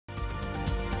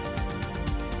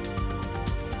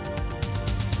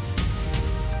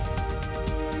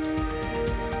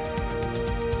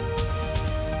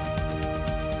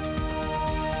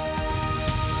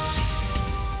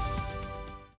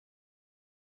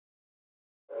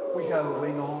We're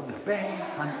going on a bear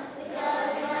hunt.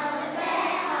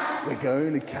 We're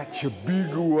going to catch a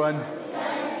big one.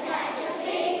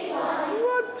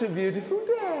 What a beautiful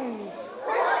day.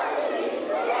 What a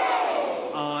beautiful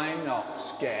day. I'm not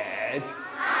scared.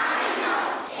 I'm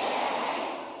not scared.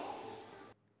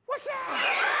 What's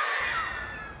that?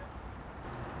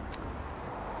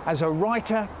 As a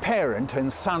writer, parent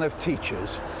and son of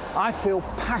teachers, I feel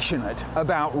passionate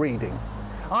about reading.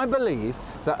 I believe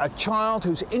that a child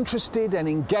who's interested and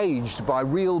engaged by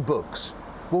real books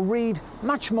will read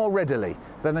much more readily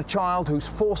than a child who's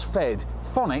force-fed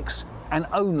phonics and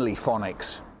only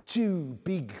phonics. Two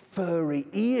big furry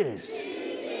ears.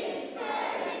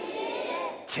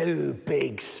 Two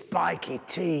big spiky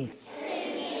teeth.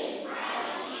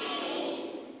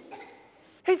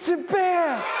 It's a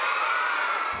bear!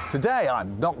 Today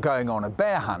I'm not going on a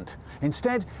bear hunt.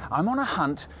 Instead, I'm on a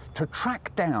hunt to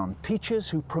track down teachers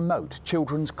who promote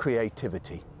children's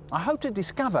creativity. I hope to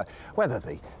discover whether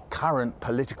the current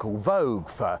political vogue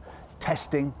for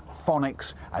testing,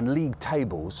 phonics and league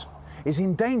tables is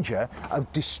in danger of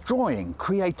destroying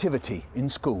creativity in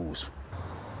schools.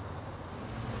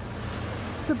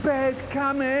 The bear's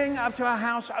coming up to our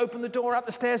house, open the door, up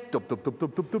the stairs, dub, dub, dub,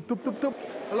 dub, dub, dub, dub, dub, dub,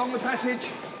 along the passage,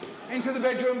 into the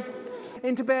bedroom,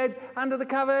 into bed, under the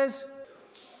covers.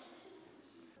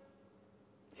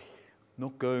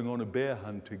 Not going on a bear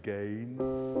hunt again.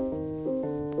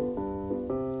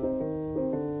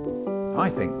 I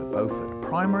think that both at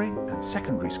primary and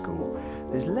secondary school,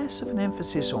 there's less of an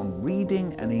emphasis on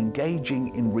reading and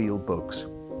engaging in real books.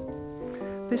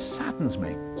 This saddens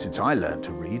me, since I learned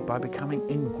to read by becoming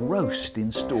engrossed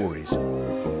in stories.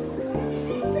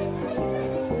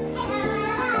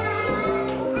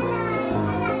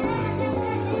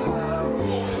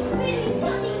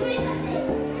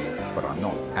 But I'm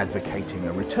not advocating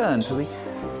a return to the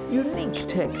unique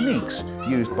techniques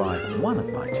used by one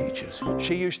of my teachers.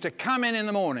 She used to come in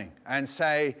the morning and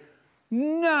say,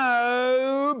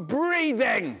 "No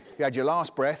breathing." You had your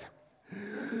last breath.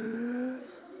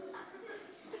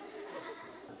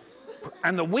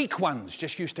 And the weak ones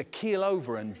just used to keel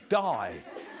over and die.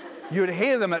 You'd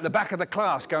hear them at the back of the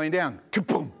class going down.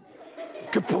 Kaboom,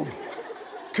 kaboom,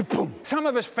 kaboom. Some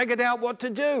of us figured out what to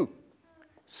do.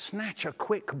 Snatch a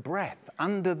quick breath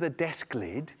under the desk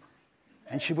lid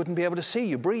and she wouldn't be able to see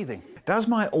you breathing. Does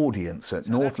my audience at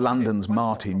North London's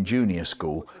Martin Junior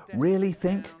School really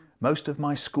think most of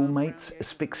my schoolmates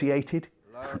asphyxiated?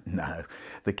 No,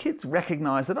 the kids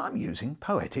recognise that I'm using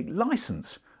poetic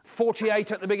licence.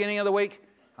 48 at the beginning of the week,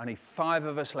 only 5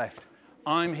 of us left.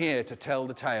 I'm here to tell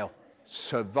the tale.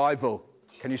 Survival.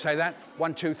 Can you say that?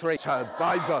 1, 2, 3.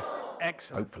 Survivor.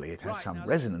 Excellent. Hopefully it has some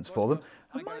resonance for them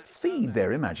and might feed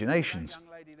their imaginations.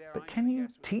 But can you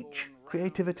teach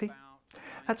creativity?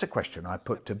 That's a question I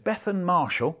put to Bethan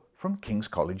Marshall from King's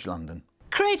College London.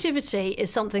 Creativity is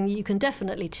something you can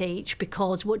definitely teach,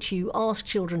 because what you ask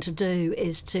children to do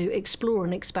is to explore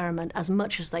and experiment as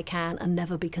much as they can and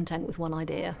never be content with one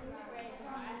idea.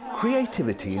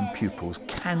 Creativity in pupils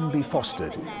can be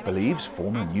fostered, believes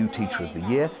former New Teacher of the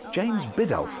Year James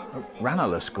Biddulph at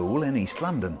Ranelagh School in East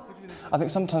London. I think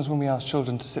sometimes when we ask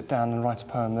children to sit down and write a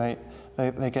poem,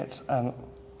 they get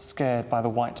scared by the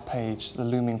white page, the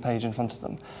looming page in front of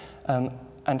them.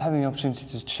 And having the opportunity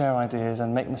to share ideas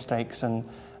and make mistakes and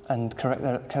correct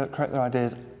their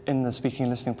ideas in the speaking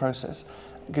and listening process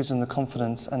gives them the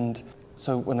confidence, and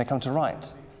so when they come to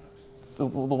write, the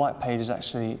white page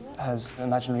actually has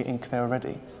imaginary ink there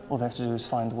already. All they have to do is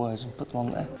find the words and put them on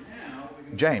there.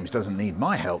 James doesn't need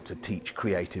my help to teach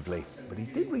creatively, but he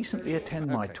did recently attend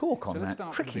my talk on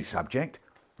that tricky subject,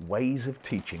 ways of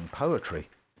teaching poetry.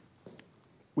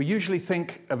 We usually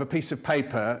think of a piece of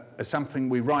paper as something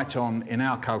we write on in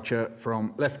our culture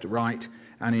from left to right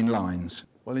and in lines.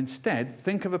 Well, instead,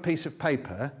 think of a piece of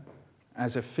paper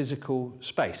as a physical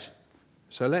space.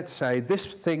 So let's say this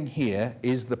thing here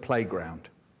is the playground.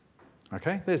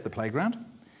 Okay, there's the playground.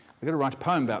 We're going to write a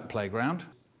poem about the playground.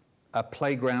 A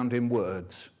playground in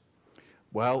words.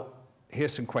 Well,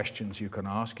 here's some questions you can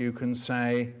ask. You can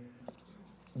say,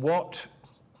 what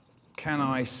can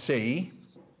I see?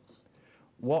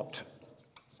 What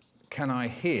can I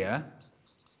hear?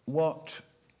 What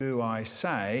do I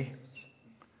say?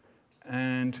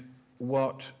 And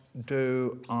what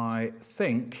do I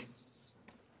think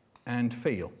and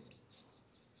feel?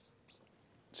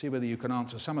 See whether you can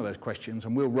answer some of those questions,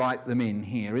 and we'll write them in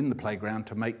here in the playground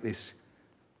to make this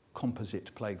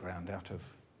composite playground out of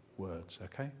words,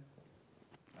 okay?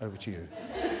 over to you.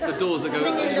 The doors that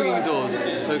go, swinging doors,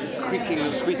 so creaking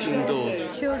and squeaking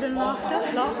doors. Children laughter,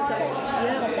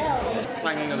 yeah.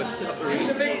 Clanging of the cutlery.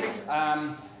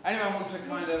 Anyone want to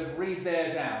kind of read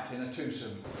theirs out in a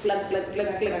twosome? Glug, glug,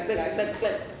 glug, glug, glug, glug,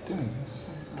 glug. Doing this.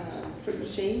 Fruit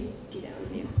machine. Do that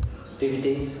with you.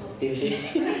 DVDs.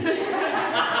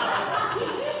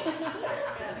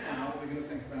 Now we're going to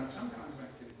think about some kinds of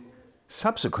activities.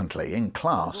 Subsequently, in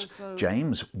class,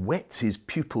 James whets his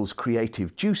pupils'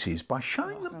 creative juices by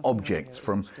showing them objects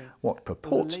from what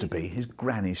purports to be his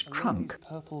granny's trunk.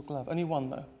 Purple glove. Only one,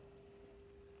 though.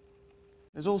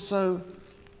 There's also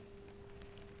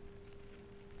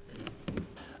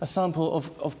a sample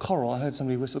of coral. I heard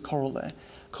somebody whisper coral there.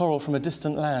 Coral from a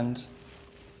distant land.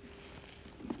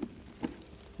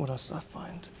 What else did I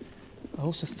find? I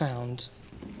also found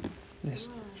this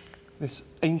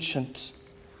ancient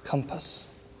compass.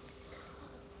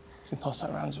 You can pass that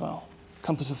around as well.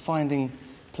 Compass of finding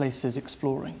places,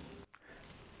 exploring.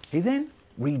 He then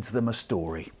reads them a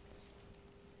story.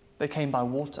 They came by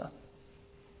water.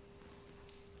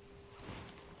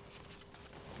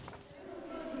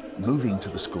 Moving to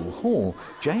the school hall,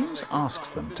 James asks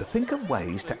them to think of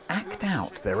ways to act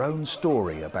out their own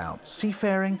story about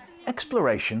seafaring,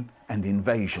 exploration and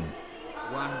invasion.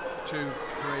 1, 2, 3.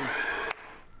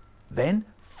 Then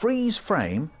freeze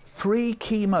frame 3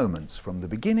 key moments from the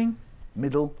beginning,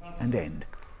 middle and end.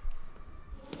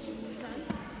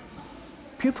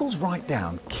 Pupils write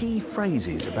down key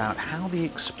phrases about how the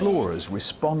explorers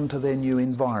respond to their new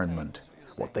environment,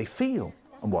 what they feel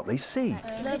and what they see.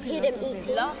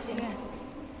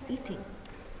 Eating.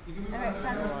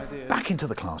 Back into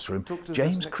the classroom,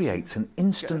 James creates an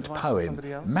instant poem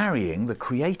marrying the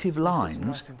creative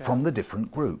lines from the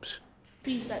different groups.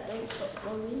 Trees that don't stop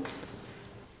growing.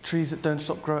 Trees that don't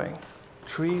stop growing.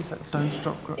 Trees that don't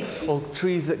stop growing. Or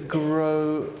trees that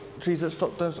grow. Trees that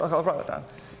stop. Don't. Okay, I'll write that down.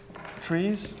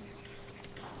 Trees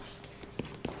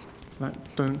that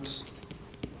don't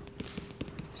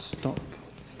stop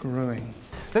growing.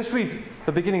 Let's read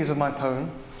the beginnings of my poem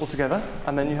all together,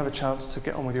 and then you have a chance to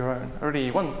get on with your own.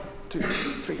 Ready? 1, 2,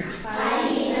 3.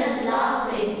 Hyenas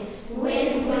laughing,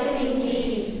 wind whipping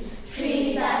leaves,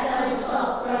 trees that don't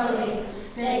stop growing.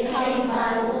 They came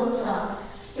by water,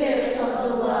 spirits of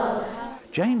the world.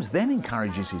 James then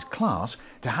encourages his class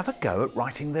to have a go at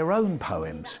writing their own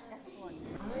poems.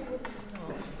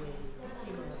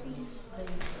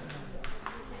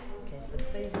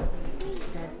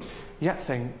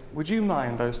 Yatsing, would you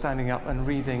mind, though, standing up and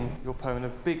reading your poem in a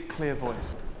big, clear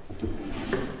voice?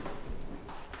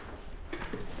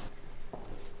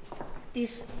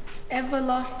 These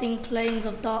everlasting plains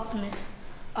of darkness,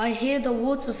 I hear the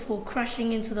waterfall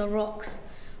crashing into the rocks.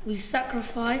 We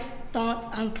sacrifice, dance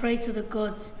and pray to the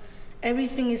gods.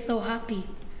 Everything is so happy.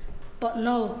 But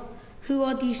no, who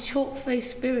are these chalk-faced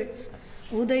spirits?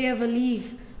 Will they ever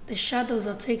leave? The shadows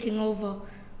are taking over.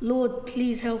 Lord,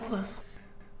 please help us.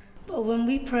 But when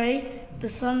we pray, the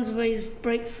sun's rays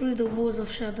break through the walls of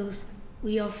shadows.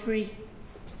 We are free.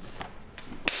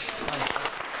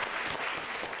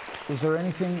 Is there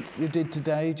anything you did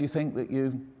today, do you think, that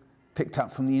you picked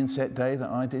up from the inset day that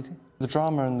I did? The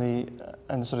drama and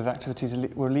the sort of activities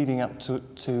were leading up to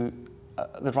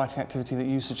the writing activity that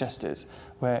you suggested,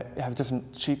 where you have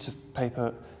different sheets of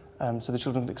paper so the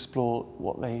children can explore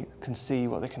what they can see,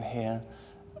 what they can hear,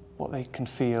 what they can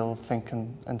feel, think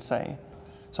and say.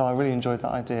 So I really enjoyed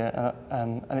that idea,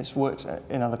 and it's worked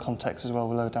in other contexts as well,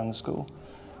 lower down the school.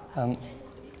 And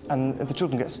if the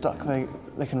children get stuck, they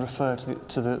can refer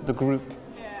to the group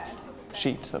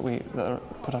sheets that are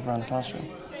put up around the classroom.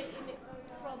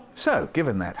 So,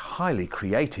 given that highly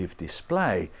creative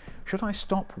display, should I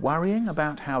stop worrying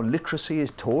about how literacy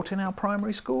is taught in our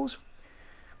primary schools?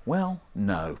 Well,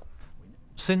 no.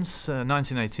 Since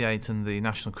 1988 and the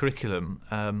national curriculum,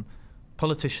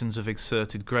 politicians have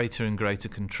exerted greater and greater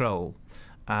control,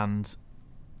 and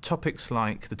topics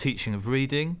like the teaching of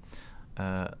reading,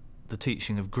 the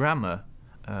teaching of grammar,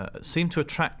 seem to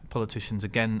attract politicians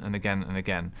again and again and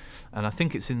again. And I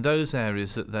think it's in those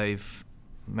areas that they've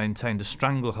maintained a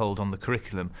stranglehold on the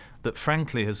curriculum that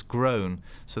frankly has grown.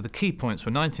 So the key points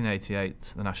were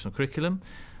 1988, the national curriculum,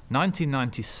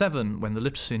 1997 when the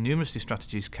literacy and numeracy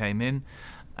strategies came in,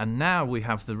 and now we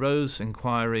have the Rose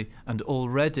Inquiry, and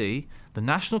already the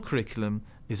national curriculum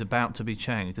is about to be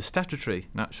changed. The statutory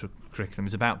national curriculum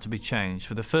is about to be changed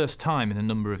for the first time in a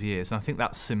number of years, and I think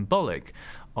that's symbolic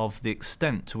of the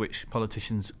extent to which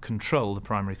politicians control the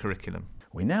primary curriculum.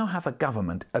 We now have a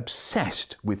government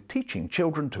obsessed with teaching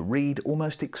children to read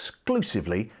almost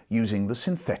exclusively using the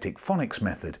synthetic phonics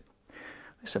method.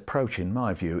 This approach, in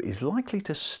my view, is likely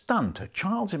to stunt a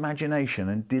child's imagination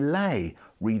and delay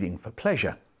reading for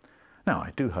pleasure. Now,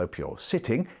 I do hope you're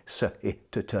sitting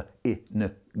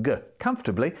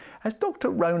comfortably as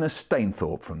Dr. Rona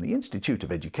Stainthorpe from the Institute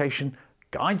of Education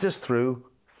guides us through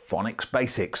phonics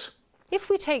basics. If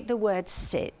we take the word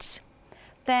sit,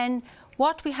 then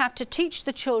what we have to teach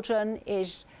the children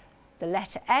is the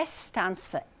letter S stands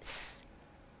for S,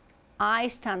 I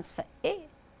stands for I,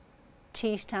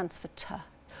 T stands for T.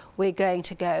 We're going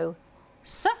to go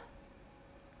S,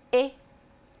 I,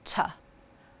 T.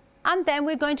 And then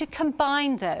we're going to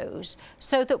combine those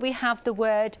so that we have the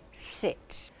word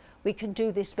sit. We can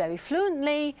do this very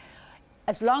fluently.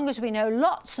 As long as we know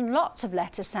lots and lots of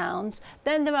letter sounds,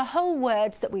 then there are whole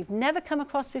words that we've never come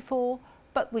across before,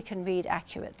 but we can read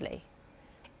accurately.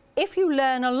 If you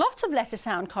learn a lot of letter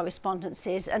sound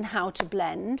correspondences and how to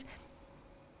blend,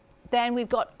 then we've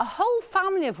got a whole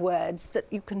family of words that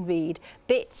you can read: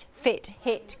 bit, fit,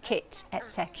 hit, kit,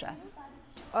 etc.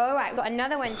 All right, we've got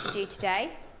another one to do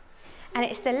today. And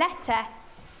it's the letter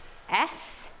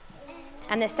F,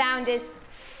 and the sound is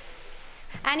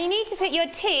F. And you need to put your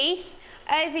T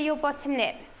over your bottom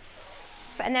lip,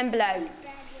 and then blow.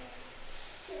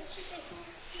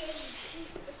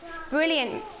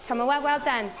 Brilliant, Thomas, well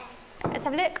done. Let's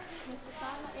have a look.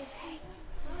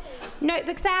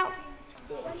 Notebooks out.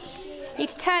 Need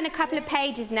to turn a couple of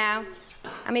pages now,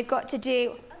 and we've got to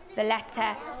do the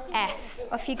letter F.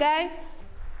 Off you go.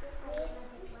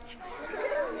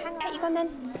 Okay, you go on then.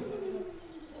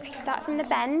 Okay, start from the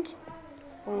bend,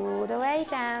 all the way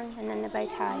down, and then the bow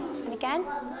tie. And again.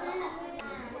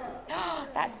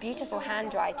 That's beautiful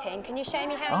handwriting. Can you show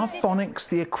me how Are you did phonics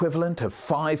the equivalent of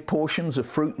 5 portions of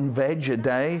fruit and veg a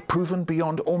day, proven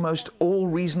beyond almost all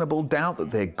reasonable doubt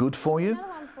that they're good for you?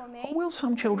 Or will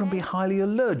some children be highly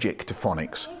allergic to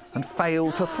phonics and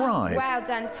fail to thrive? Well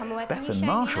done, Tom. Bethan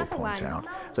Marshall points out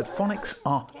that phonics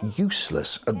are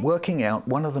useless at working out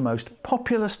one of the most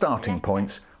popular starting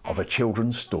points of a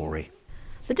children's story.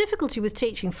 The difficulty with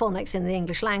teaching phonics in the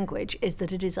English language is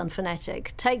that it is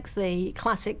unphonetic. Take the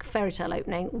classic fairy tale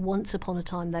opening, Once Upon a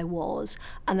Time There Was,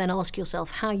 and then ask yourself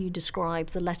how you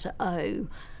describe the letter O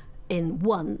in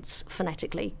once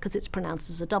phonetically, because it's pronounced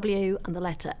as a W, and the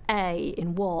letter A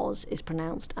in was is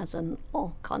pronounced as an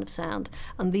O kind of sound.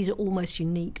 And these are almost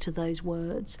unique to those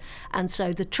words. And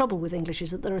so the trouble with English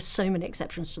is that there are so many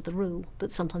exceptions to the rule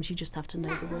that sometimes you just have to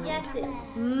know the word. Yes,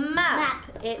 it's map.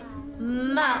 It's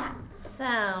map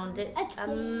sound. It's a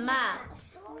map.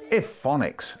 If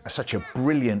phonics are such a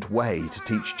brilliant way to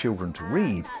teach children to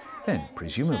read, then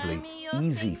presumably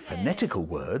easy phonetical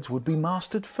words would be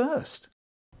mastered first.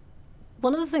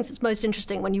 One of the things that's most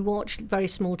interesting when you watch very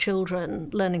small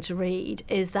children learning to read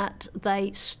is that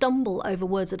they stumble over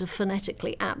words that are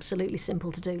phonetically absolutely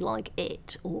simple to do, like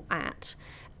it or at.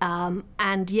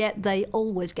 And yet they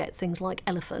always get things like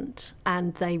elephant,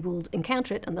 and they will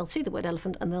encounter it and they'll see the word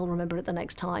elephant and they'll remember it the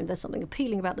next time. There's something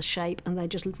appealing about the shape, and they're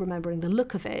just remembering the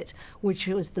look of it, which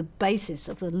was the basis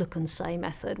of the look and say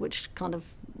method, which kind of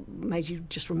made you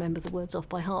just remember the words off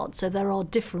by heart. So there are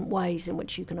different ways in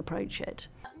which you can approach it.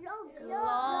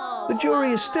 The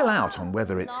jury is still out on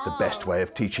whether it's the best way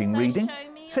of teaching reading,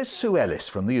 says Sue Ellis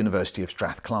from the University of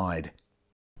Strathclyde.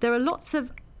 There are lots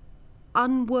of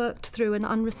unworked through and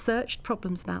unresearched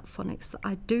problems about phonics that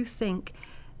I do think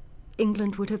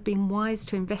England would have been wise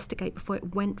to investigate before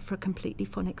it went for a completely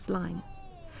phonics line.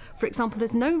 For example,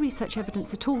 there's no research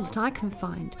evidence at all that I can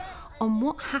find on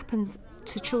what happens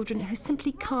to children who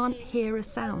simply can't hear a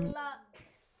sound.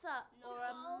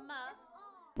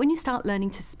 When you start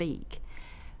learning to speak,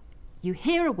 you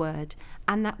hear a word,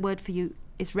 and that word for you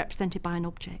is represented by an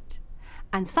object.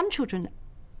 And some children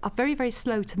are very, very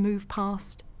slow to move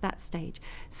past that stage.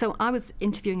 So I was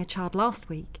interviewing a child last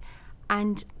week,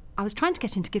 and I was trying to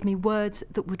get him to give me words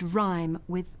that would rhyme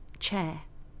with chair.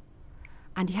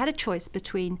 And he had a choice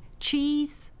between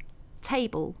cheese,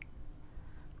 table,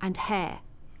 and hair.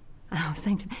 And I was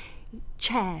saying to him,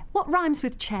 chair. What rhymes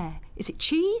with chair? Is it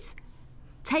cheese,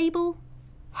 table,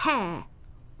 hair?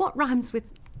 What rhymes with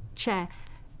chair?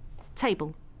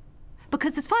 Table.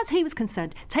 Because as far as he was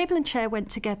concerned, table and chair went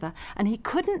together, and he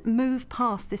couldn't move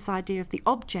past this idea of the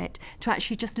object to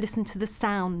actually just listen to the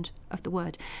sound of the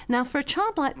word. Now, for a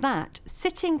child like that,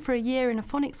 sitting for a year in a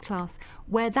phonics class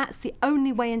where that's the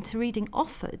only way into reading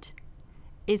offered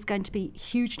is going to be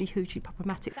hugely, hugely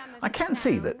problematic. I can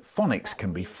see that phonics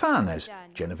can be fun, as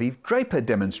Genevieve Draper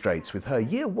demonstrates with her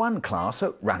Year 1 class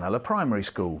at Ranelagh Primary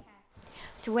School.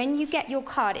 So when you get your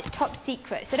card, it's top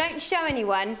secret, so don't show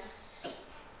anyone,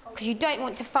 because you don't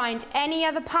want to find any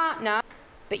other partner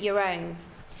but your own.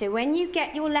 So when you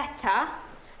get your letter,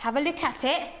 have a look at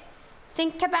it,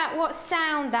 Think about what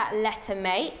sound that letter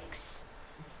makes.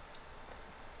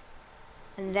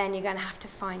 And then you're going to have to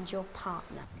find your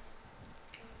partner.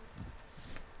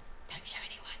 Don't show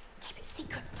anyone. Keep it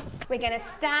secret. We're going to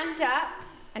stand up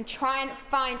and try and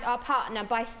find our partner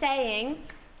by saying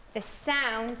the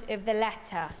sound of the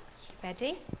letter.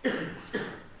 Ready?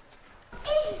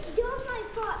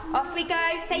 Off we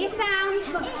go. Say your sound.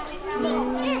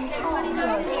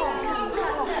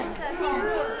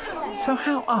 So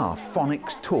how are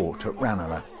phonics taught at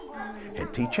Ranelagh?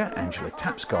 Head teacher Angela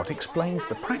Tapscott explains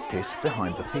the practice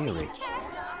behind the theory.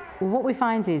 Well, what we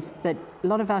find is that a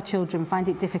lot of our children find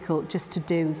it difficult just to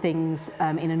do things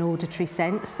in an auditory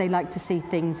sense. They like to see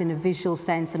things in a visual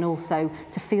sense and also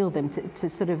to feel them, to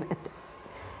sort of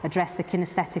address the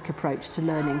kinesthetic approach to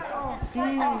learning.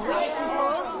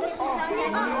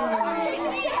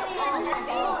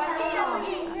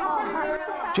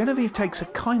 Genevieve takes a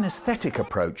kinesthetic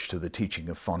approach to the teaching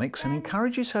of phonics and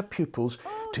encourages her pupils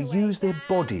to use their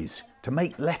bodies to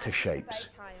make letter shapes.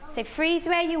 So freeze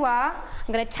where you are.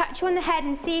 I'm going to touch you on the head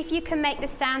and see if you can make the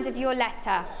sound of your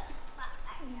letter.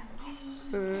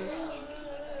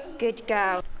 Good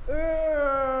girl.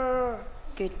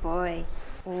 Good boy.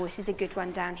 Oh, this is a good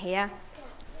one down here.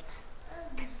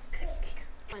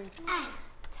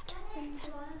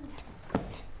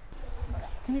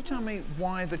 Can you tell me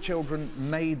why the children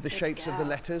made the shapes of the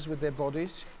letters with their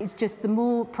bodies? It's just the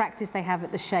more practice they have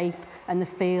at the shape and the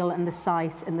feel and the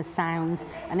sight and the sound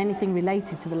and anything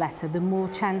related to the letter, the more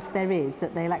chance there is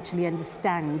that they'll actually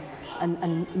understand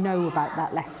and know about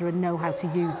that letter and know how to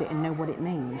use it and know what it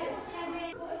means.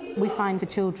 We find for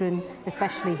children,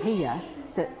 especially here,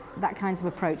 that kind of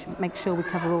approach makes sure we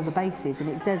cover all the bases, and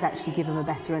it does actually give them a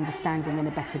better understanding and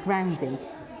a better grounding.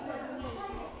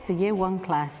 The Year 1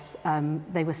 class,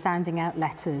 they were sounding out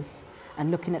letters and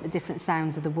looking at the different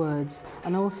sounds of the words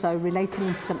and also relating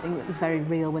them to something that was very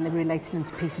real when they were relating them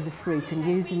to pieces of fruit and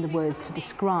using the words to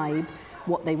describe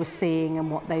what they were seeing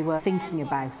and what they were thinking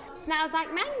about. Smells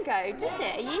like mango, does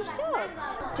it? Are you sure?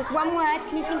 Just one word.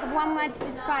 Can you think of one word to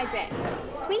describe it?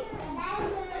 Sweet?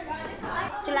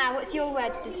 Jalal, what's your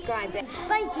word to describe it?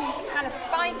 Spiky. It's kind of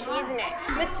spiky, isn't it?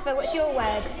 Mustafa, what's your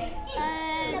word?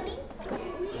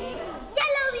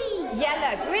 Yellowy.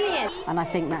 Yellow, brilliant. And I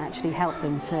think that actually helped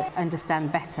them to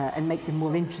understand better and make them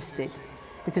more interested,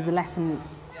 because the lesson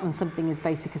on something as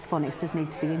basic as phonics does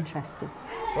need to be interesting.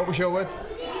 What was your word?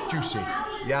 Juicy.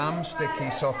 Yum,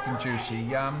 sticky, soft and juicy.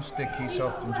 Yum, sticky,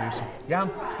 soft and juicy. Yum,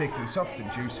 sticky, soft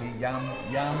and juicy. Yum,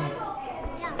 yum,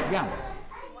 yum.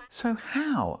 So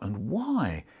how and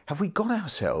why have we got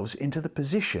ourselves into the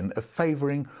position of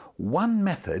favouring one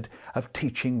method of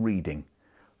teaching reading,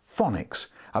 phonics,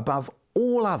 above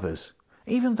all others,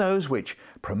 even those which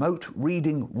promote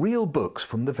reading real books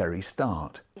from the very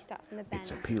start?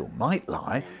 Its appeal might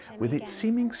lie with its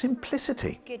seeming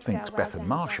simplicity, thinks Bethan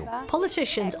Marshall.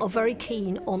 Politicians are very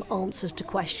keen on answers to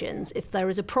questions. If there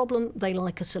is a problem, they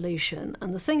like a solution.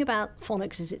 And the thing about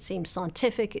phonics is it seems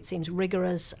scientific, it seems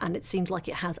rigorous, and it seems like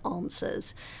it has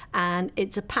answers. And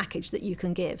it's a package that you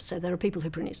can give. So there are people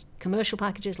who produce commercial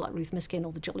packages like Ruth Miskin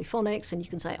or the Jolly Phonics, and you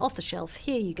can say, off the shelf,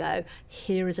 here you go,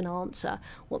 here is an answer.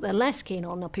 What they're less keen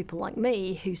on are people like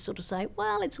me who sort of say,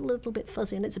 well, it's a little bit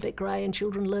fuzzy and it's a bit grey and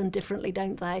children learn differently,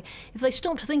 don't they? If they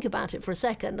stopped to think about it for a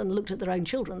second and looked at their own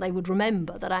children, they would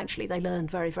remember that actually they learned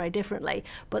very, very differently.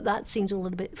 But that seems all a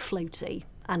little bit floaty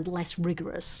and less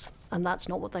rigorous, and that's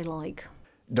not what they like.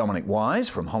 Dominic Wise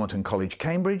from Homerton College,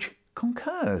 Cambridge,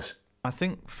 concurs. I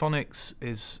think phonics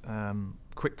is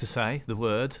quick to say, the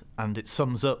word, and it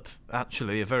sums up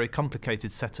actually a very complicated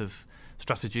set of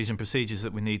strategies and procedures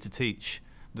that we need to teach,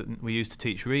 that we use to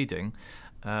teach reading.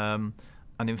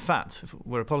 And in fact, if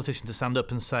we're a politician to stand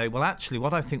up and say, well, actually,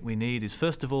 what I think we need is,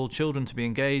 first of all, children to be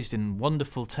engaged in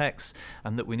wonderful texts,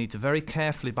 and that we need to very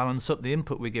carefully balance up the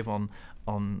input we give on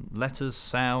letters,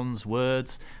 sounds,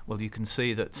 words. Well, you can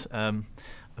see that,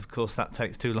 of course, that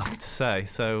takes too long to say.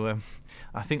 So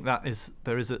I think that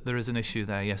there is an issue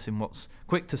there, yes, in what's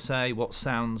quick to say, what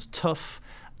sounds tough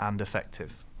and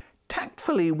effective.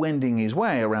 Tactfully wending his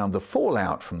way around the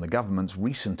fallout from the government's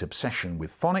recent obsession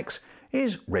with phonics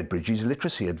is Redbridge's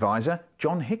literacy advisor,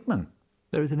 John Hickman.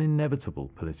 There is an inevitable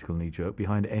political knee-jerk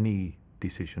behind any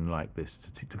decision like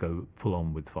this to go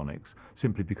full-on with phonics,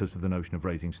 simply because of the notion of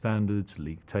raising standards,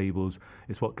 league tables.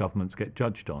 It's what governments get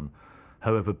judged on.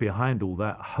 However, behind all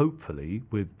that, hopefully,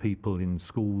 with people in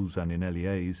schools and in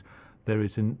LEAs,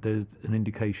 there's an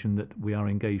indication that we are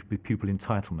engaged with pupil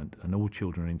entitlement, and all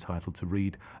children are entitled to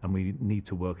read, and we need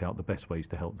to work out the best ways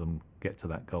to help them get to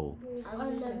that goal.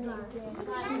 On the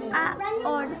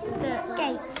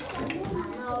gate.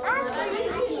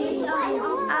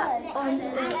 On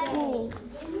the wall.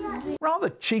 Rather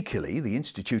cheekily, the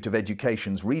Institute of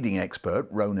Education's reading expert,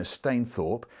 Rona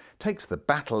Stainthorpe, takes the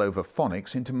battle over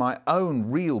phonics into my own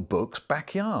real book's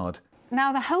backyard.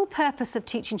 Now, the whole purpose of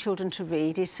teaching children to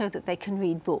read is so that they can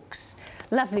read books,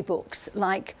 lovely books,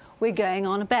 like We're Going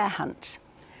on a Bear Hunt.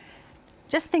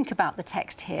 Just think about the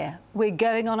text here. We're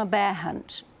going on a bear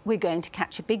hunt. We're going to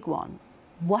catch a big one.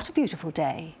 What a beautiful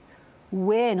day.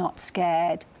 We're not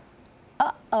scared.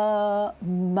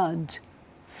 Mud.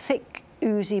 Thick,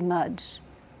 oozy mud.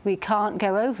 We can't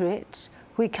go over it.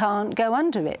 We can't go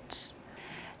under it.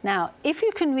 Now, if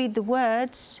you can read the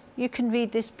words, you can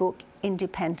read this book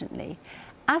independently.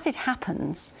 As it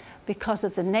happens, because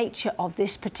of the nature of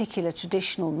this particular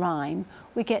traditional rhyme,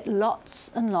 we get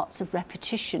lots and lots of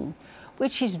repetition,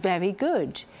 which is very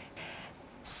good.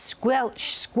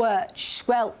 Squelch, squirch,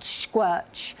 squelch,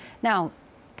 squirch. Now,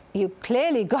 you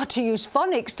clearly got to use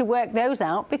phonics to work those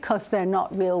out because they're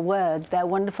not real words, they're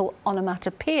wonderful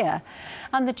onomatopoeia,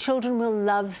 and the children will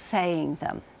love saying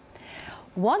them.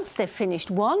 Once they've finished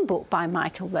one book by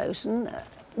Michael Rosen,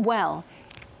 well,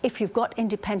 if you've got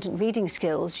independent reading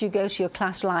skills, you go to your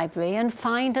class library and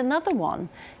find another one,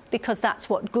 because that's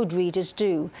what good readers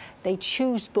do. They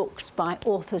choose books by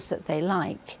authors that they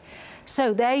like.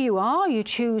 So there you are, you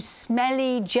choose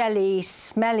Smelly Jelly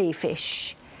Smelly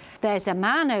Fish. There's a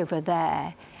man over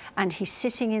there, and he's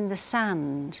sitting in the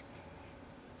sand.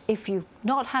 If you've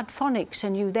not had phonics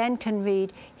and you then can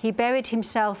read, he buried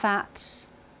himself at,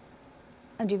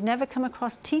 and you've never come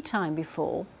across tea time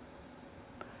before,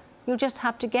 you'll just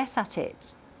have to guess at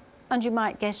it. And you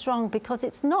might guess wrong because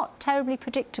it's not terribly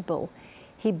predictable.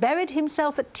 He buried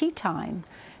himself at tea time.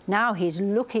 Now he's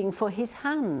looking for his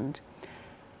hand.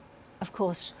 Of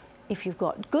course, if you've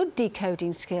got good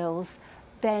decoding skills,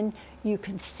 then you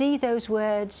can see those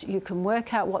words, you can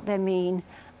work out what they mean,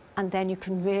 and then you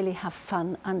can really have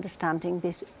fun understanding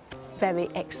this very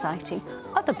exciting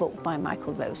other book by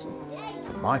Michael Rosen.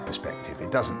 From my perspective,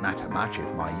 it doesn't matter much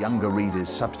if my younger readers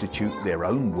substitute their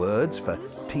own words for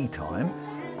tea time.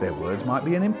 Their words might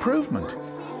be an improvement.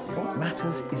 What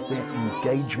matters is their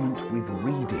engagement with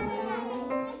reading.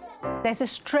 There's a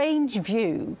strange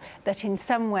view that in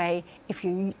some way, if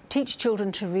you teach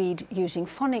children to read using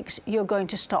phonics, you're going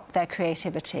to stop their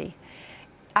creativity.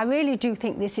 I really do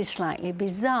think this is slightly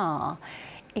bizarre.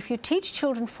 If you teach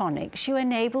children phonics, you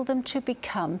enable them to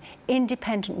become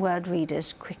independent word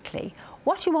readers quickly.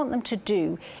 What you want them to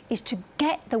do is to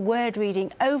get the word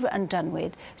reading over and done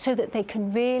with so that they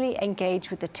can really engage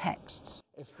with the texts.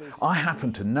 I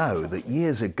happen to know that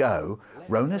years ago,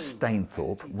 Rona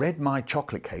Stainthorpe read my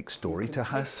chocolate cake story to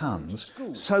her sons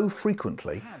so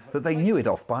frequently that they knew it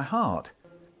off by heart.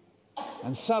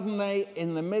 And suddenly,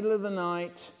 in the middle of the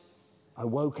night, I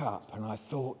woke up and I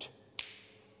thought,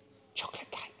 chocolate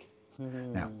cake.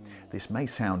 Now, this may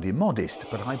sound immodest,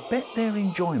 but I bet their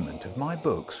enjoyment of my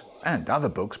books, and other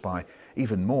books by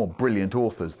even more brilliant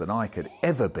authors than I could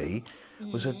ever be,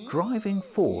 was a driving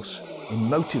force in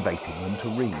motivating them to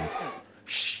read.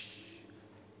 Shh.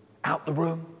 Out the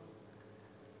room,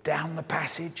 down the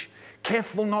passage,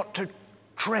 careful not to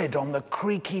tread on the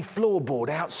creaky floorboard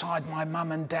outside my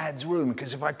mum and dad's room,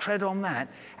 because if I tread on that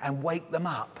and wake them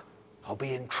up, I'll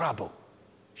be in trouble.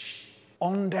 Shh.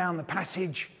 On down the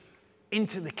passage,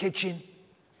 into the kitchen,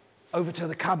 over to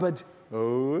the cupboard.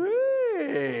 Oh,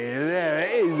 hey, there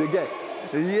it is again.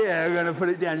 Yeah, I'm going to put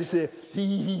it down just there.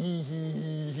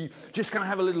 Just going to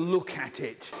have a little look at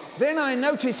it. Then I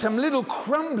notice some little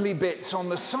crumbly bits on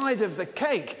the side of the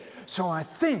cake. So I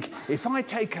think if I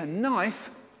take a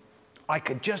knife, I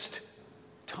could just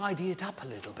tidy it up a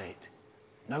little bit.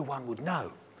 No one would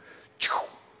know.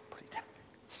 Put it down.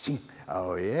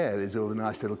 Oh yeah, there's all the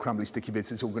nice little crumbly sticky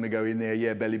bits. It's all going to go in there.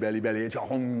 Yeah, belly, belly, belly. It's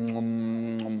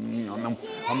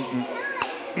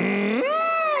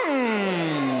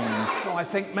So I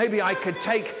think maybe I could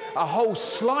take a whole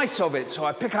slice of it. So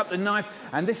I pick up the knife,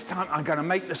 and this time I'm going to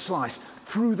make the slice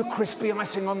through the crispy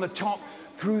icing on the top,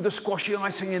 through the squashy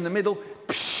icing in the middle.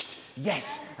 Psst,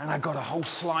 yes, and I got a whole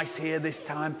slice here this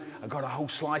time. I got a whole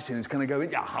slice, and it's going to go in.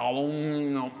 And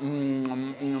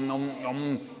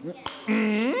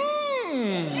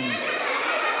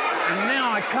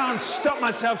now I can't stop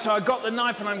myself, so I got the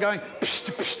knife, and I'm going.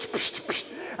 Psst, psst, psst, psst.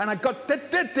 And I got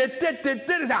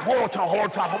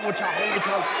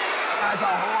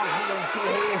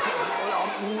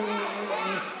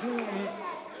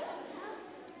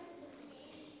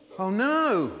oh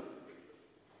no,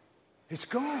 It's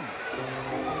gone.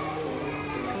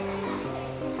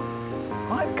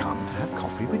 I've come to have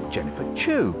coffee with Jennifer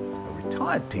Chu, a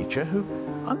retired teacher who,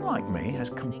 unlike me, has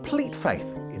complete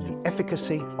faith in the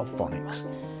efficacy of phonics.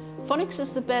 Phonics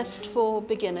is the best for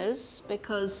beginners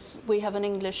because we have an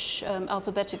English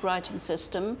alphabetic writing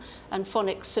system, and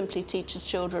phonics simply teaches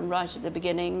children right at the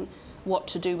beginning what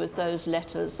to do with those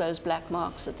letters, those black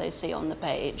marks that they see on the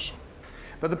page.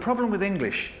 But the problem with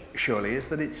English, surely, is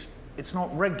that it's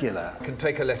not regular. Can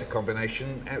take a letter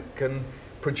combination, it can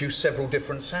produce several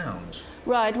different sounds.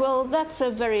 Right, well, that's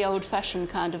a very old-fashioned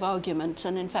kind of argument,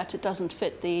 and in fact it doesn't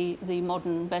fit the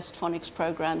modern best phonics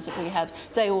programs that we have.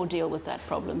 They all deal with that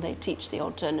problem. They teach the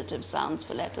alternative sounds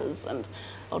for letters and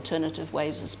alternative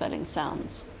ways of spelling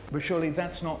sounds. But surely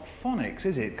that's not phonics,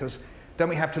 is it? Because don't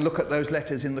we have to look at those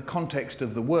letters in the context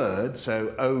of the word,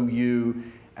 so O-U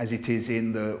as it is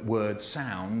in the word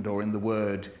sound or in the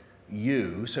word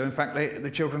you? So in fact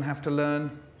the children have to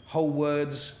learn whole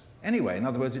words anyway. In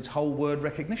other words, it's whole word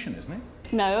recognition, isn't it?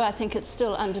 No, I think it's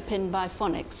still underpinned by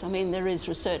phonics. I mean, there is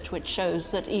research which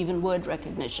shows that even word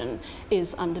recognition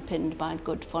is underpinned by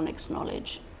good phonics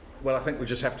knowledge. Well, I think we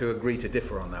just have to agree to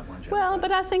differ on that one, Jennifer. Well,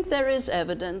 but I think there is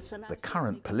evidence. The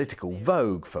current political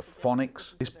vogue for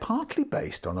phonics is partly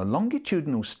based on a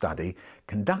longitudinal study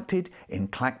conducted in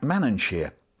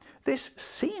Clackmannanshire. This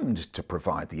seemed to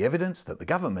provide the evidence that the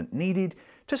government needed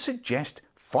to suggest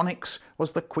phonics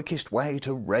was the quickest way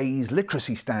to raise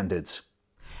literacy standards.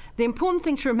 The important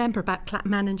thing to remember about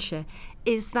Clackmannanshire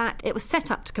is that it was set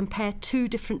up to compare two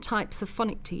different types of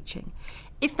phonic teaching.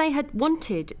 If they had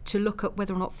wanted to look at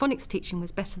whether or not phonics teaching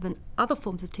was better than other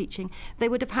forms of teaching, they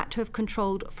would have had to have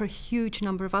controlled for a huge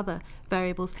number of other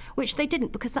variables, which they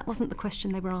didn't because that wasn't the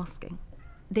question they were asking.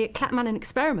 The Clackmannan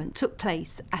experiment took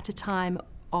place at a time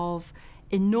of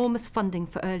enormous funding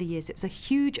for early years. It was a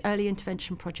huge early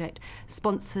intervention project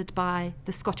sponsored by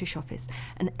the Scottish Office,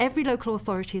 and every local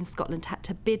authority in Scotland had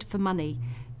to bid for money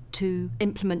to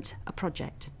implement a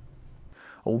project.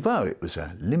 Although it was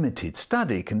a limited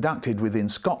study conducted within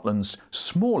Scotland's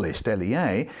smallest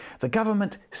LEA, the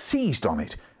government seized on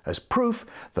it as proof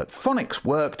that phonics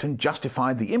worked and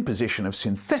justified the imposition of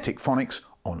synthetic phonics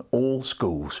on all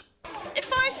schools.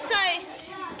 If I say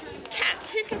cat,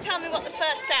 who can tell me what the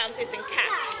first sound is in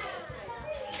cat?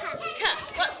 Cat.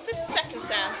 What's the second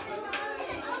sound?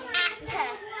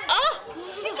 Oh,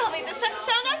 you told me the second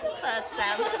sound and the first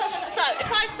sound. So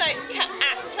if I say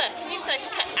cat-actor, can you say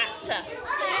cat-actor?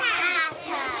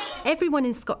 Everyone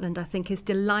in Scotland, I think, is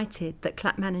delighted that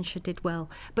Clackmannanshire did well,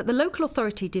 but the local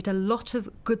authority did a lot of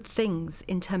good things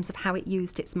in terms of how it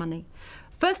used its money.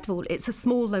 First of all, it's a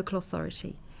small local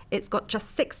authority. It's got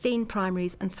just 16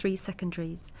 primaries and 3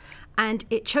 secondaries, and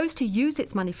it chose to use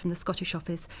its money from the Scottish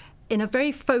Office in a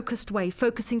very focused way,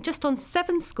 focusing just on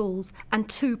 7 schools and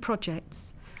 2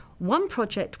 projects. One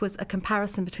project was a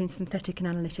comparison between synthetic and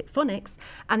analytic phonics,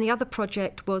 and the other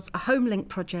project was a home link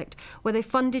project where they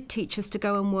funded teachers to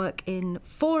go and work in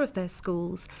 4 of their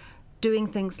schools, doing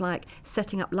things like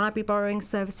setting up library borrowing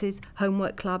services,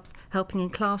 homework clubs, helping in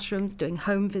classrooms, doing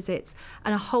home visits,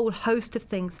 and a whole host of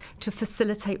things to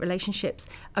facilitate relationships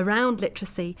around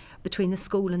literacy between the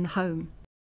school and the home.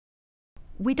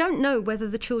 We don't know whether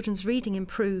the children's reading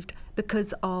improved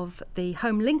because of the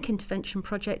Home Link Intervention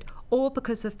project or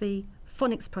because of the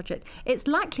phonics project. It's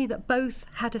likely that both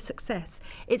had a success.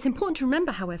 It's important to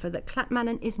remember, however, that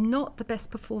Clackmannan is not the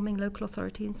best performing local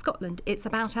authority in Scotland. It's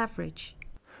about average.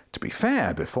 To be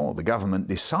fair, before the government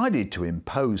decided to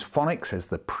impose phonics as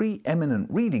the preeminent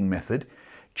reading method,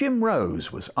 Jim Rose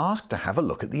was asked to have a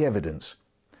look at the evidence.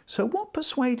 So what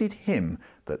persuaded him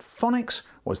that phonics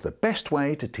was the best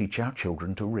way to teach our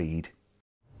children to read?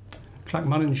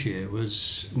 Clackmannanshire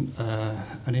was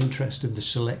an interest of the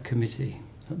Select Committee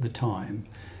at the time,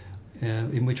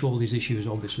 in which all these issues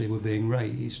obviously were being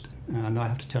raised. And I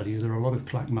have to tell you, there are a lot of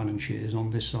Clackmannanshires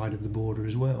on this side of the border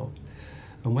as well.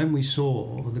 And when we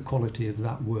saw the quality of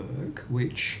that work,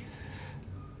 which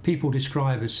people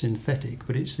describe as synthetic,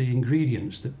 but it's the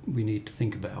ingredients that we need to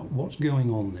think about. What's going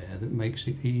on there that makes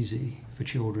it easy for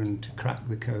children to crack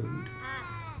the code,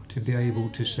 to be able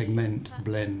to segment,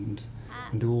 blend,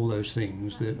 and do all those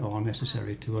things that are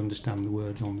necessary to understand the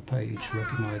words on the page, to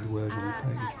recognise the words on the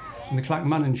page. And the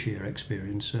Clackmannanshire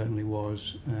experience certainly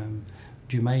was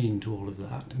germane to all of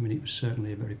that. I mean, it was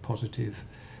certainly a very positive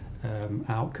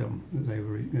outcome that they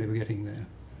were getting there.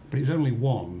 But it was only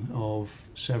one of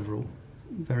several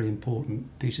very important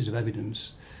pieces of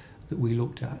evidence that we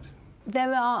looked at.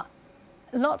 There are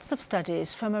lots of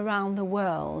studies from around the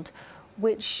world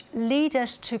which lead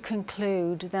us to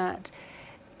conclude that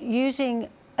using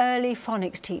early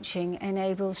phonics teaching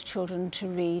enables children to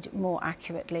read more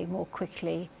accurately, more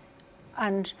quickly,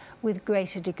 and with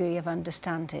greater degree of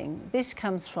understanding. This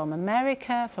comes from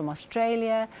America, from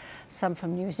Australia, some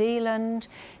from New Zealand,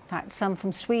 in fact some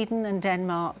from Sweden and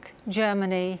Denmark,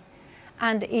 Germany,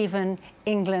 and even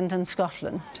England and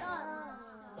Scotland.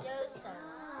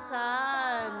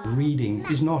 Reading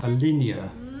is not a linear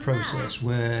process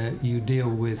where you deal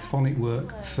with phonic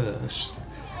work first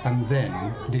and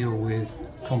then deal with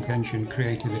comprehension,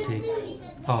 creativity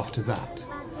after that.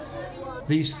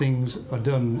 These things are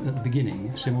done at the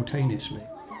beginning simultaneously.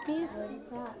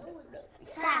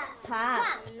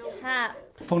 Tap.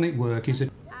 Phonic work is a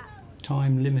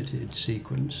time-limited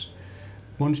sequence.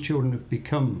 Once children have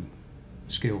become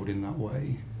skilled in that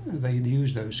way, they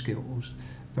use those skills,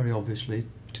 very obviously,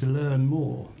 to learn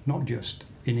more, not just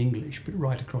in English, but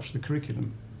right across the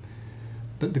curriculum.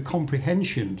 But the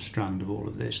comprehension strand of all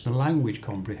of this, the language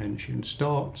comprehension,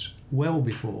 starts well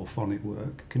before phonic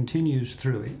work, continues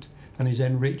through it, and is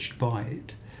enriched by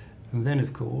it. And then,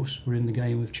 of course, we're in the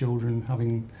game of children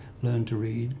having learned to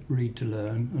read, read to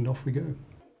learn, and off we go.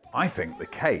 I think the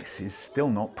case is still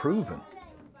not proven.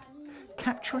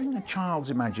 Capturing a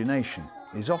child's imagination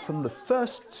is often the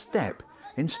first step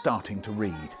in starting to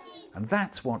read, and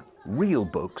that's what real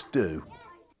books do.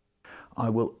 I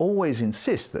will always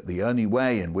insist that the only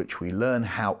way in which we learn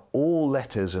how all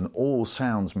letters and all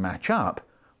sounds match up,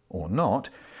 or not,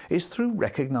 is through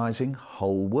recognising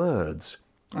whole words.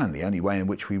 And the only way in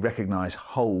which we recognise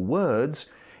whole words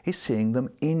is seeing them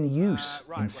in use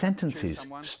in sentences,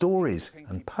 stories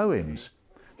and poems.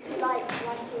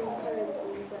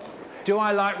 Do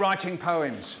I like writing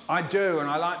poems? I do, and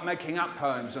I like making up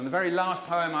poems. And the very last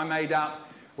poem I made up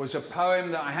was a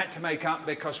poem that I had to make up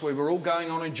because we were all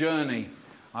going on a journey.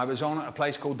 I was on at a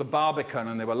place called the Barbican,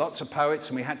 and there were lots of poets,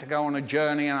 and we had to go on a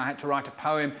journey, and I had to write a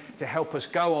poem to help us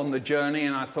go on the journey.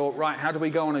 And I thought, right, how do we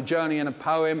go on a journey in a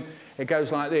poem? It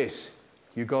goes like this.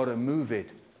 You got to move it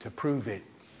to prove it.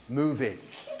 Move it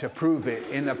to prove it.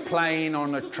 In a plane,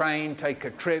 on a train, take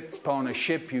a trip, on a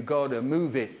ship, you got to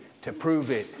move it to prove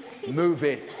it. Move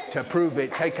it to prove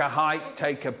it. Take a hike,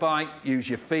 take a bike, use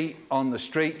your feet on the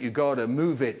street. You got to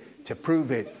move it to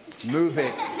prove it. Move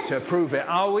it to prove it.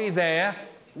 Are we there?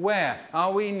 Where?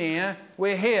 Are we near?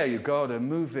 We're here. You got to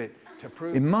move it to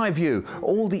prove it. In my view,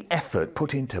 all the effort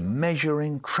put into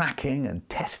measuring, tracking and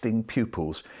testing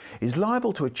pupils is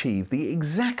liable to achieve the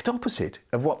exact opposite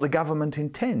of what the government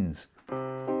intends.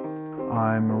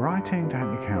 I'm writing to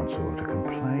Hackney Council to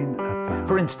complain about...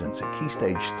 For instance, at Key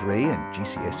Stage 3 and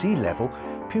GCSE level,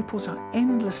 pupils are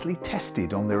endlessly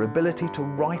tested on their ability to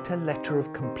write a letter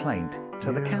of complaint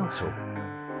to the council.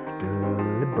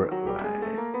 Deliberately.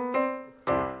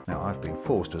 Now, I've been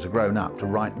forced as a grown-up to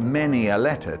write many a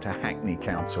letter to Hackney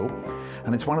Council,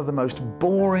 and it's one of the most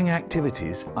boring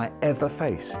activities I ever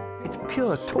face. It's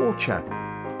pure torture.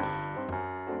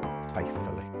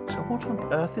 Faithfully. So what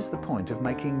on earth is the point of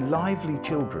making lively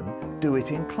children do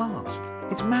it in class?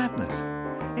 It's madness.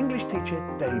 English teacher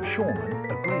Dave Shorman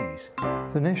agrees.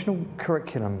 The national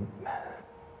curriculum,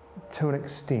 to an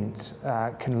extent,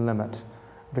 can limit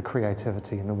the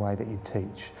creativity in the way that you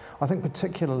teach. I think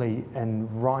particularly in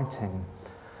writing,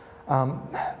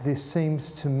 there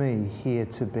seems to me here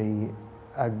to be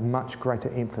a much greater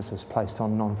emphasis placed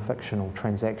on non-fictional,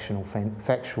 transactional,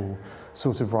 factual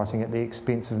sort of writing at the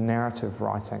expense of narrative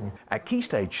writing. At Key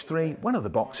Stage 3, one of the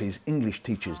boxes English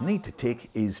teachers need to tick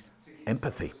is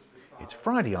empathy. It's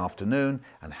Friday afternoon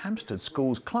and Hampstead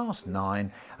School's Class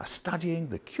 9 are studying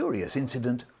the curious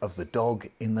incident of the dog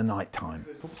in the night time.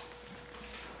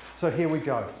 So here we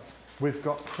go. We've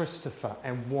got Christopher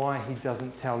and why he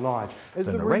doesn't tell lies.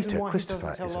 The narrator,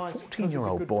 Christopher, is a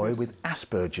 14-year-old boy with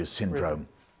Asperger's syndrome.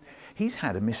 He's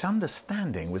had a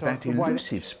misunderstanding with that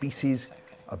elusive species,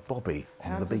 a bobby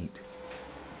on the beat.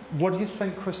 What do you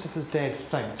think Christopher's dad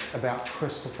thinks about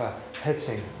Christopher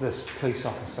hitting this police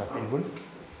officer, Edwin?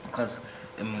 Because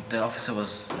the officer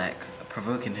was like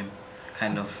provoking him,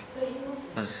 kind of,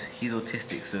 because he's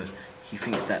autistic, so he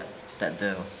thinks that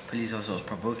the police officer was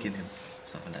provoking him,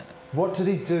 something like that. What did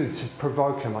he do to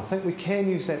provoke him? I think we can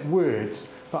use that word,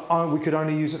 but we could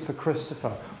only use it for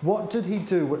Christopher. What did he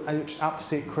do which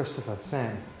upset Christopher?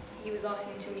 Sam? He was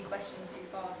asking too many questions too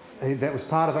fast. That was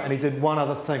part of it, and he did one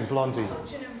other thing, Blondie.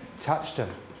 Touched him.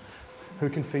 Who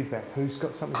can feedback? Who's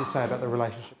got something to say about the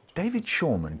relationship? David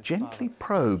Shorman gently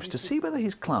probes to see whether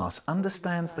his class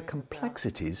understands the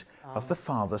complexities of the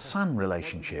father-son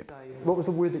relationship. What was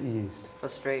the word that you used?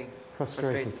 Frustrating.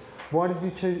 Frustrated. Why did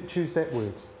you choose that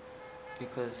word?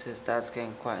 Because his dad's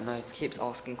getting quite annoyed. He keeps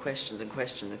asking questions and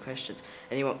questions and questions,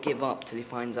 and he won't give up till he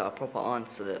finds out a proper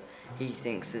answer that he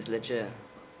thinks is legit.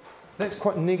 That's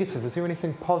quite negative. Is there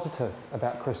anything positive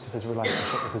about Christopher's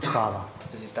relationship with his father?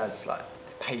 Because his dad's like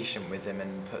patient with him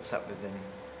and puts up with him,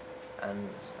 and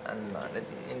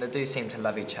they do seem to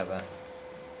love each other,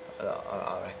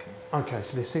 I reckon. Okay,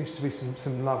 so there seems to be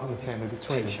some love in the family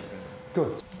between them.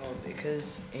 Good. Well,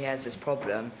 because he has this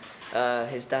problem,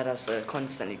 his dad has to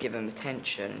constantly give him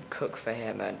attention, cook for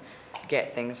him and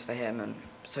get things for him, and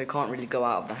so he can't really go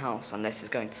out of the house unless he's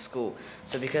going to school.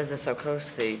 So because they're so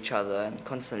close to each other and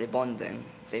constantly bonding,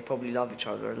 they probably love each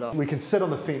other a lot. We can sit on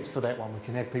the fence for that one. We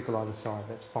can have people either side,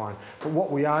 that's fine. But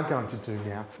what we are going to do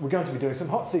now, we're going to be doing some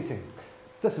hot seating.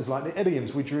 This is like the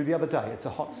idioms we drew the other day. It's a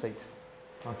hot seat,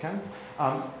 okay?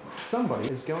 Somebody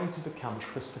is going to become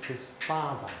Christopher's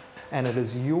father, and it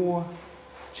is your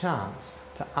chance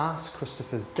to ask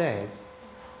Christopher's dad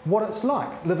what it's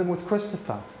like living with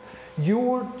Christopher.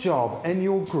 Your job in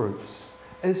your groups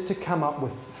is to come up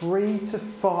with 3 to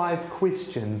 5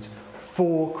 questions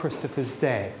for Christopher's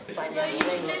dad.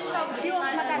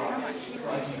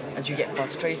 And you get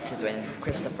frustrated when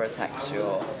Christopher attacks you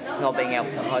or not being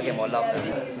able to hug him or love him.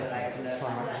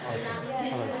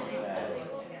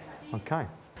 Okay.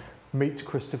 Meet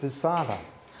Christopher's father.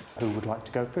 Who would like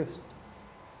to go first?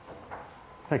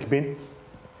 Thank you, Ben.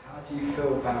 How do you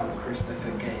feel about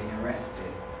Christopher getting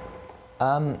arrested?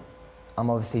 I'm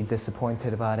obviously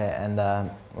disappointed about it and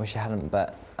wish it hadn't,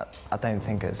 but I don't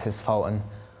think it's his fault, and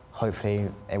hopefully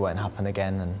it won't happen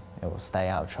again and it will stay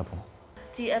out of trouble.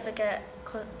 Do you ever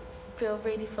feel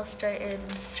really frustrated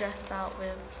and stressed out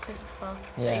with Christopher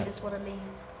that you just want to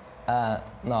leave?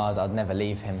 No, I'd never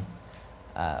leave him.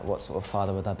 What sort of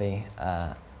father would I be?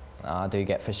 I do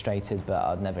get frustrated, but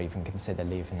I'd never even consider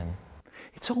leaving him.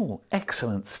 It's all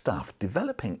excellent stuff.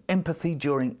 Developing empathy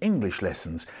during English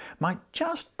lessons might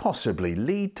just possibly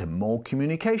lead to more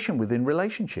communication within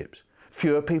relationships,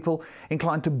 fewer people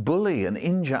inclined to bully and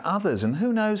injure others, and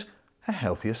who knows, a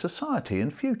healthier society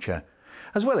in future,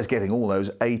 as well as getting all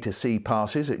those A to C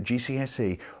passes at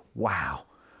GCSE. Wow!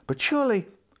 But surely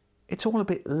it's all a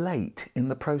bit late in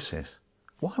the process.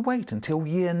 Why wait until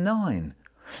year 9?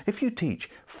 If you teach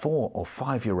 4 or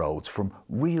 5-year-olds from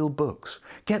real books,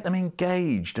 get them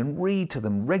engaged and read to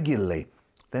them regularly,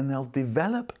 then they'll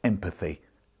develop empathy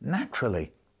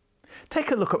naturally.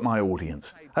 Take a look at my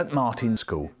audience at Martin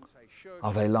School.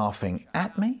 Are they laughing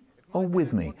at me or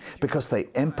with me because they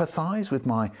empathise with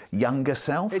my younger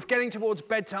self? It's getting towards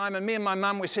bedtime and me and my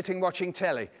mum were sitting watching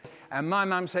telly. And my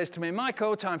mum says to me,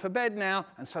 Michael, time for bed now.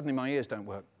 And suddenly my ears don't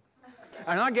work.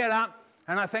 And I get up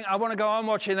and I think I want to go on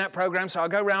watching that programme, so I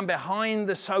go round behind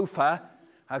the sofa,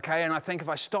 okay, and I think if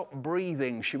I stop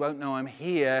breathing, she won't know I'm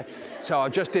here, so I'll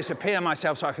just disappear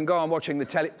myself so I can go on watching the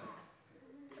telly.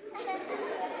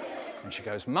 And she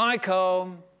goes,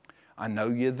 Michael, I know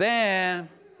you're there.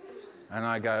 And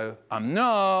I go, I'm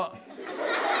not.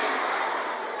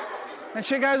 And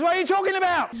she goes, what are you talking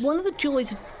about? One of the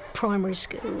joys of primary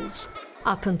schools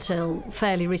up until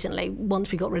fairly recently,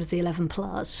 once we got rid of the 11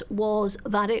 plus, was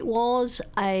that it was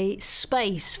a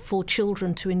space for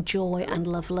children to enjoy and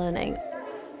love learning.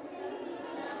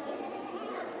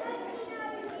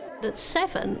 At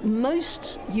 7,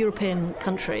 most European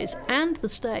countries and the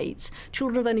States,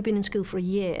 children have only been in school for a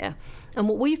year. And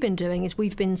what we've been doing is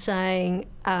we've been saying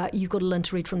you've got to learn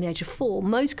to read from the age of 4.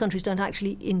 Most countries don't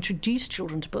actually introduce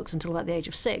children to books until about the age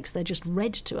of 6. They're just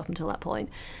read to up until that point.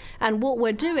 And what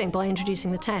we're doing by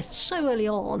introducing the test so early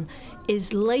on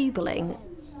is labelling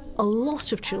a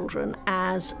lot of children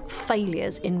as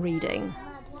failures in reading.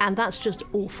 And that's just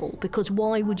awful, because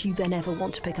why would you then ever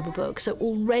want to pick up a book? So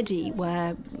already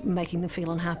we're making them feel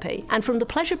unhappy. And from the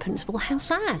pleasure principle, how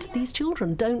sad. These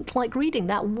children don't like reading.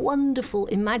 That wonderful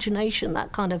imagination,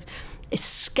 that kind of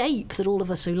escape that all of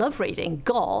us who love reading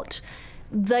got,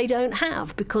 they don't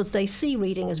have, because they see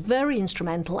reading as very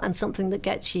instrumental and something that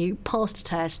gets you past a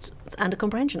test and a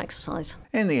comprehension exercise.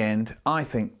 In the end, I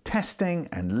think testing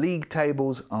and league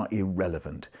tables are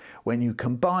irrelevant. When you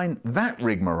combine that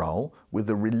rigmarole with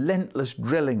the relentless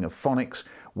drilling of phonics,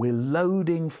 we're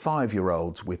loading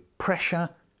 5-year-olds with pressure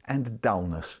and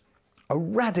dullness. A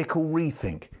radical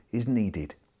rethink is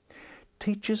needed.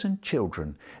 Teachers and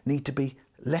children need to be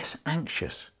less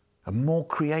anxious and more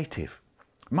creative.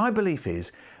 My belief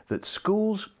is that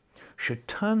schools should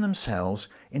turn themselves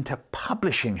into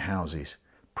publishing houses,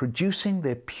 producing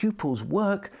their pupils'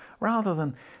 work rather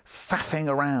than faffing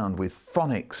around with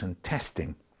phonics and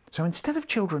testing. So instead of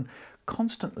children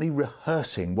constantly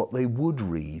rehearsing what they would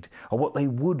read or what they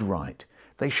would write,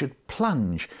 they should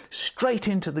plunge straight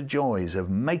into the joys of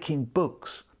making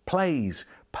books, plays,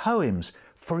 poems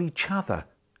for each other,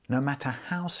 no matter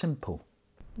how simple.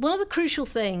 One of the crucial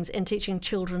things in teaching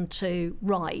children to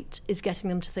write is getting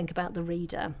them to think about the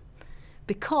reader.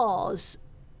 because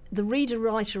the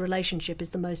reader-writer relationship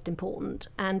is the most important.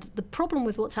 And the problem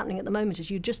with what's happening at the moment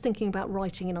is you're just thinking about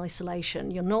writing in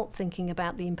isolation. You're not thinking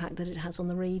about the impact that it has on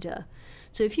the reader.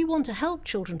 So if you want to help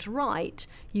children to write,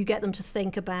 you get them to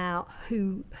think about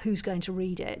who's going to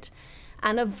read it.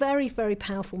 And a very, very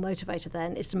powerful motivator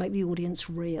then is to make the audience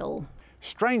real.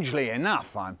 Strangely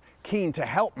enough, I'm keen to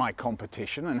help my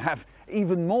competition and have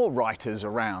even more writers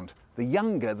around. The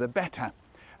younger, the better.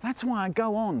 That's why I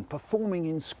go on performing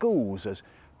in schools as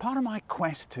part of my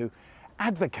quest to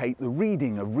advocate the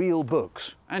reading of real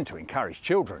books and to encourage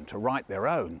children to write their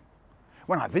own.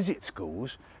 When I visit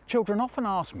schools, children often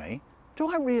ask me,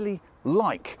 do I really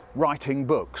like writing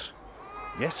books?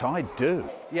 Yes, I do.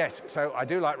 Yes, so I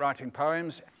do like writing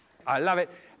poems. I love it,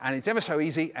 and it's ever so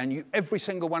easy, and every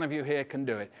single one of you here can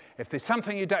do it. If there's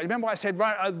something you don't... Remember what I said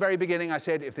right at the very beginning? I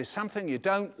said, if there's something you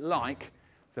don't like,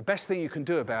 the best thing you can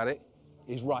do about it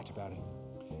is write about it.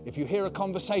 If you hear a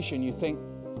conversation you think,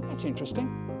 that's interesting,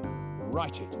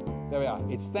 write it. There we are.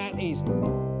 It's that easy.